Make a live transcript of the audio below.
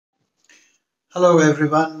Hello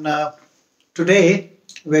everyone. Today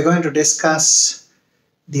we're going to discuss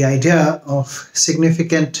the idea of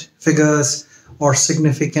significant figures or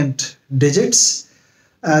significant digits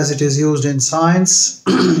as it is used in science,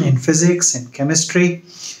 in physics, in chemistry,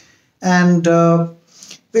 and we'll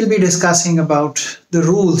be discussing about the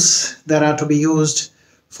rules that are to be used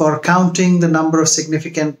for counting the number of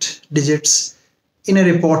significant digits in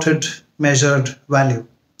a reported measured value.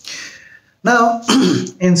 Now,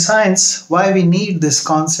 in science, why we need this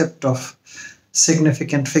concept of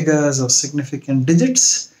significant figures or significant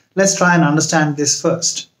digits? Let's try and understand this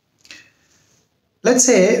first. Let's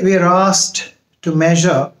say we are asked to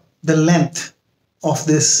measure the length of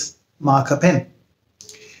this marker pen.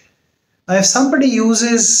 Now, if somebody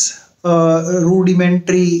uses a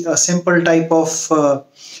rudimentary, a simple type of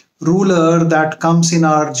ruler that comes in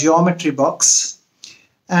our geometry box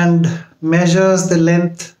and measures the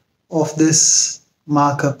length of this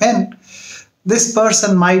marker pen, this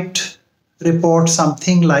person might report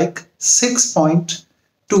something like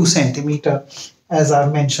 6.2 centimeter, as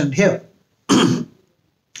I've mentioned here.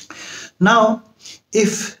 Now,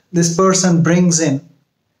 if this person brings in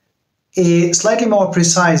a slightly more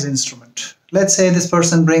precise instrument, let's say this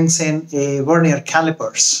person brings in a vernier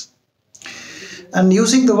calipers, and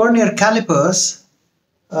using the vernier calipers,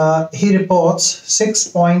 he reports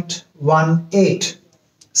 6.18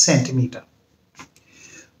 centimeter.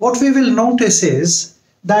 What we will notice is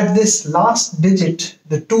that this last digit,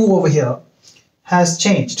 the 2 over here, has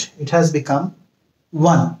changed. It has become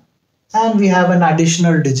 1. And we have an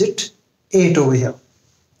additional digit, 8 over here.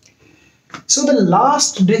 So the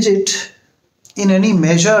last digit in any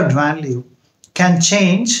measured value can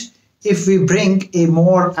change if we bring a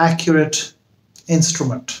more accurate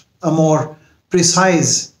instrument, a more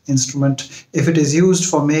precise instrument. If it is used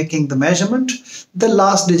for making the measurement, the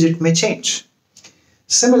last digit may change.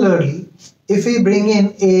 Similarly, if we bring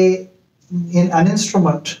in an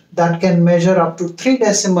instrument that can measure up to 3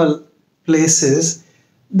 decimal places,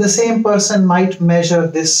 the same person might measure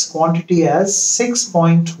this quantity as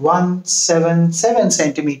 6.177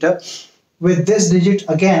 centimeter, with this digit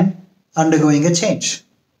again undergoing a change.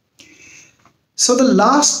 So the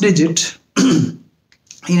last digit in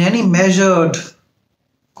any measured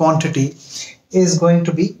quantity is going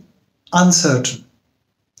to be uncertain.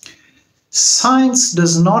 Science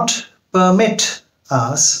does not permit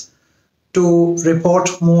us to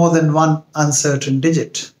report more than one uncertain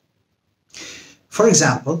digit. For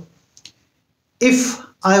example, if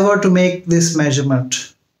I were to make this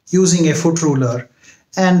measurement using a foot ruler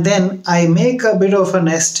and then I make a bit of an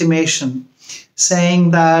estimation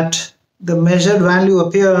saying that the measured value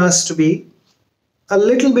appears to be a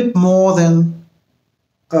little bit more than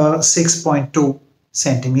 6.2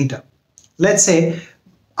 centimeter. Let's say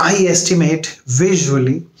I estimate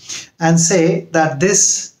visually and say that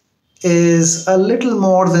this is a little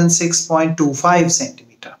more than 6.25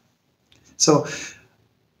 centimeter. So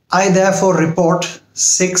I therefore report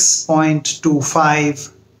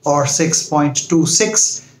 6.25 or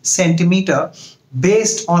 6.26 centimeter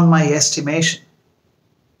based on my estimation.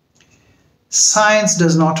 Science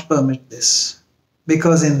does not permit this,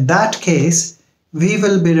 because in that case we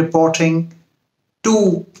will be reporting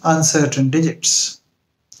 2 uncertain digits.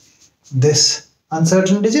 This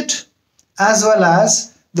uncertain digit as well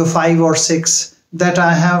as the 5 or 6 that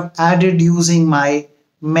I have added using my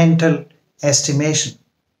mental estimation.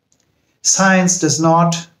 Science does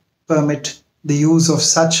not permit the use of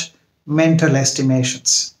such mental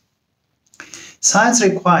estimations. Science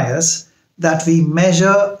requires that we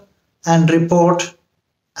measure and report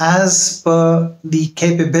as per the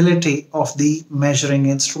capability of the measuring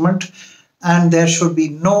instrument, and there should be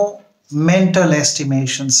no mental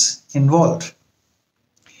estimations involved.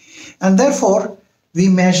 And therefore, we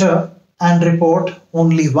measure and report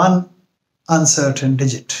only one uncertain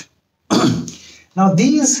digit. Now,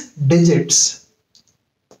 these digits,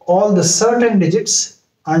 all the certain digits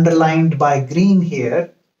underlined by green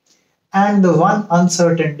here, and the one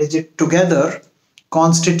uncertain digit together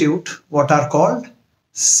constitute what are called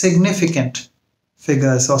significant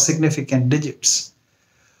figures or significant digits.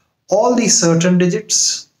 All the certain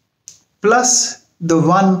digits plus the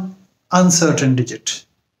one uncertain digit,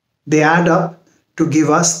 they add up to give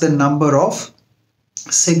us the number of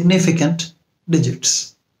significant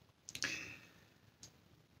digits.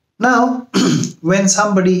 Now, when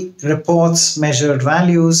somebody reports measured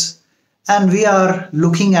values and we are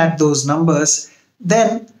looking at those numbers,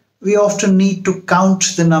 then we often need to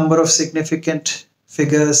count the number of significant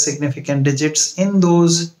figures, significant digits in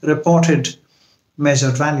those reported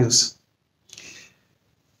measured values.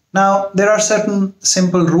 Now, there are certain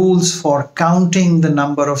simple rules for counting the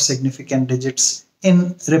number of significant digits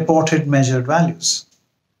in reported measured values.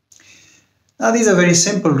 Now, these are very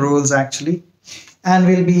simple rules actually, and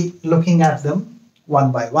we'll be looking at them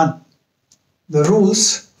one by one. The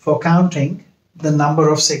rules for counting the number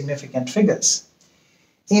of significant figures.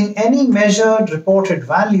 In any measured reported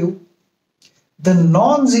value, the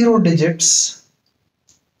non-zero digits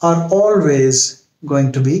are always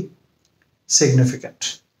going to be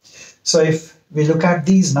significant. So if we look at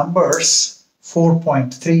these numbers,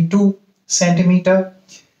 4.32 centimeter,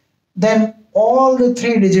 then all the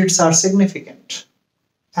three digits are significant.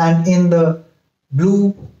 And in the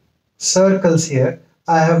blue circles here,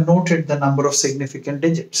 I have noted the number of significant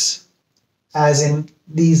digits. As in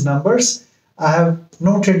these numbers, I have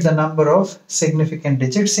noted the number of significant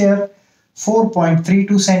digits here.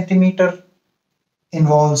 4.32 centimeter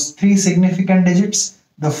involves three significant digits.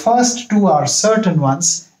 The first two are certain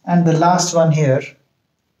ones, and the last one here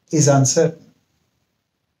is uncertain.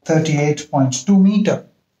 38.2 meter.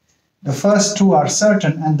 The first two are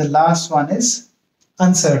certain and the last one is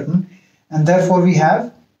uncertain, and therefore we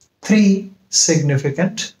have three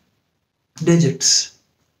significant digits.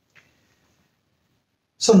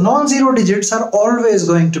 So non-zero digits are always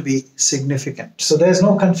going to be significant. So there's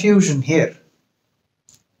no confusion here.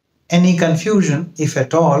 Any confusion, if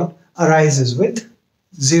at all, arises with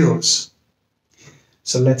zeros.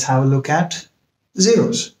 So let's have a look at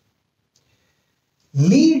zeros.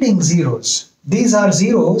 Leading zeros. These are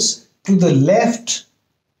zeros to the left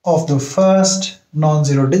of the first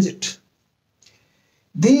non-zero digit.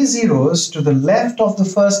 These zeros to the left of the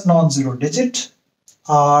first non-zero digit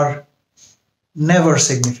are never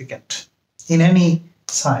significant. In any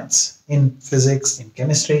science, in physics, in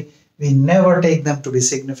chemistry, we never take them to be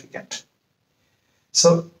significant.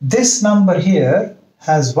 So this number here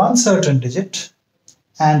has one certain digit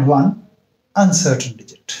and one uncertain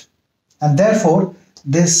digit. And therefore,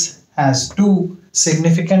 this has two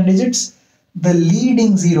significant digits. The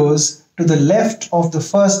leading zeros to the left of the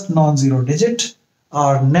first non-zero digit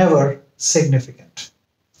are never significant.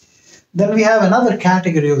 Then we have another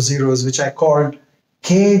category of zeros which I called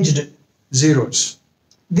caged zeros.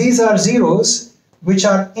 These are zeros which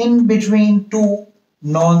are in between two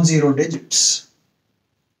non-zero digits.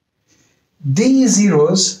 These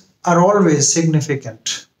zeros are always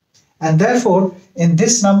significant, and therefore in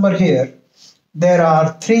this number here there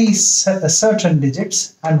are three certain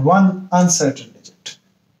digits and one uncertain digit.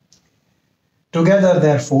 Together,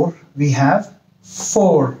 therefore, we have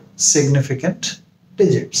four significant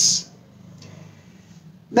digits.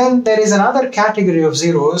 Then there is another category of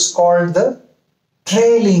zeros called the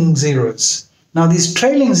trailing zeros. Now these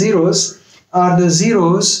trailing zeros are the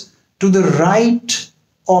zeros to the right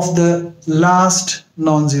of the last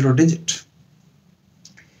non-zero digit.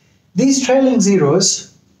 These trailing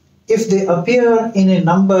zeros, if they appear in a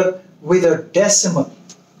number with a decimal,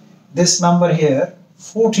 this number here,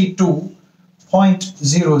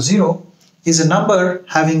 42.00, is a number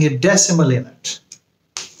having a decimal in it.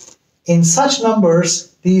 In such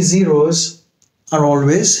numbers, these zeros are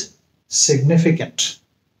always significant.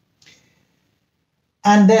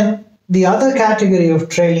 And then the other category of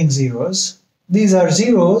trailing zeros, these are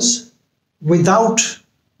zeros without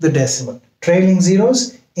the decimal. Trailing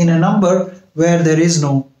zeros in a number where there is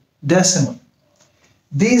no decimal.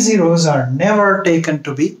 These zeros are never taken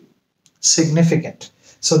to be significant.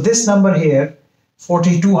 So this number here,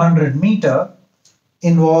 4200 meter,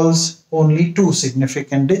 involves only two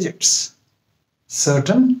significant digits,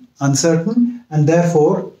 certain, uncertain, and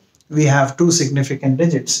therefore we have two significant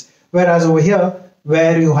digits. Whereas over here,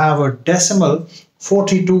 where you have a decimal,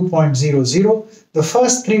 42.00, the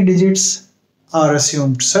first three digits are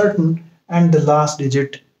assumed certain and the last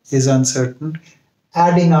digit is uncertain,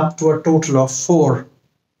 adding up to a total of four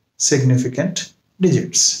significant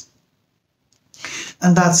digits.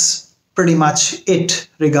 And that's pretty much it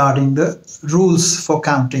regarding the rules for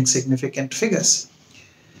counting significant figures.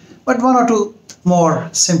 But one or two more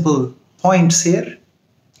simple points here.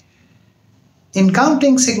 In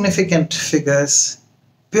counting significant figures,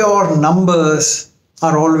 pure numbers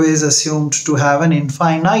are always assumed to have an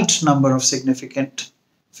infinite number of significant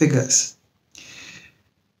figures.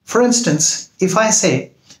 For instance, if I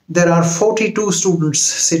say there are 42 students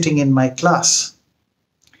sitting in my class,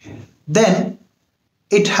 then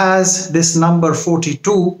it has this number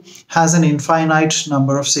 42 has an infinite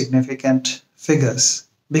number of significant figures,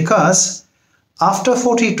 because after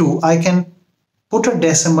 42 I can put a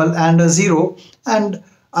decimal and a zero and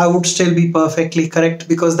I would still be perfectly correct,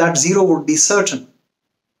 because that zero would be certain.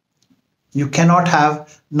 You cannot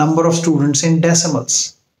have number of students in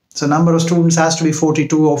decimals. So number of students has to be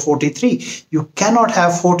 42 or 43. You cannot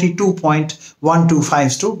have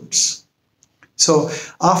 42.125 students. So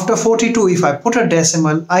after 42, if I put a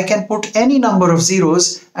decimal, I can put any number of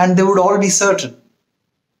zeros and they would all be certain.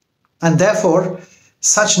 And therefore,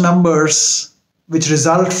 such numbers which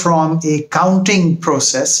result from a counting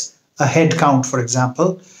process, a head count, for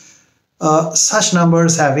example, such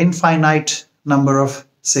numbers have infinite number of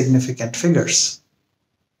significant figures.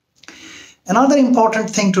 Another important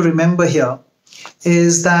thing to remember here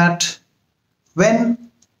is that when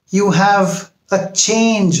you have a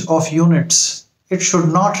change of units, it should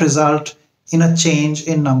not result in a change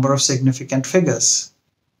in number of significant figures.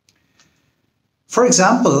 For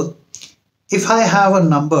example, if I have a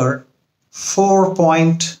number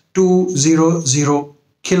 4.200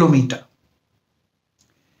 kilometer,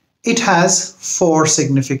 it has 4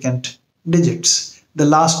 significant digits. The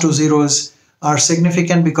last 2 zeros are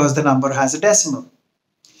significant because the number has a decimal.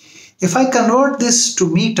 If I convert this to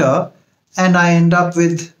meter and I end up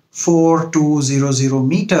with 4200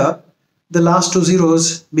 meter, the last 2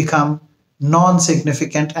 zeros become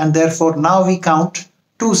non-significant, and therefore now we count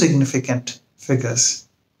 2 significant figures.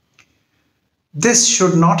 This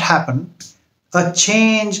should not happen. A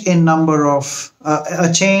change in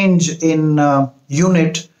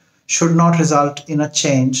unit should not result in a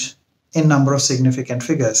change in number of significant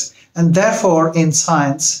figures. And therefore, in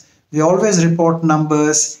science, we always report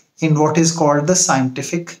numbers in what is called the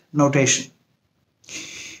scientific notation.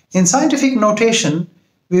 In scientific notation,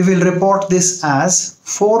 we will report this as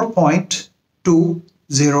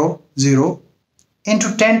 4.200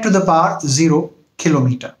 into 10 to the power 0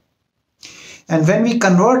 kilometer. And when we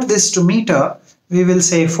convert this to meter, we will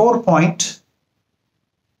say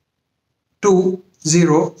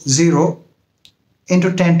 4.200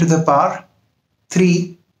 into 10 to the power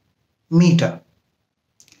 3 meter.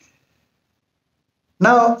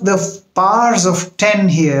 Now the powers of 10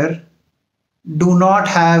 here do not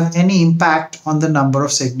have any impact on the number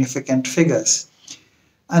of significant figures,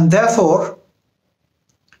 and therefore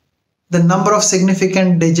the number of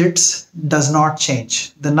significant digits does not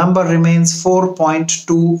change. The number remains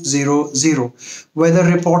 4.200, whether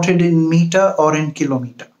reported in meter or in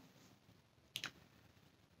kilometer.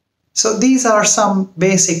 So these are some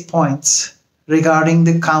basic points regarding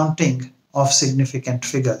the counting of significant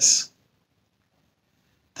figures.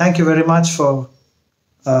 Thank you very much for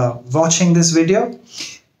watching this video.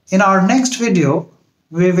 In our next video,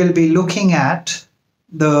 we will be looking at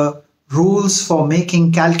the rules for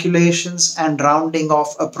making calculations and rounding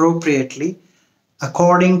off appropriately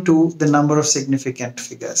according to the number of significant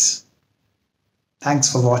figures. Thanks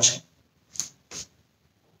for watching.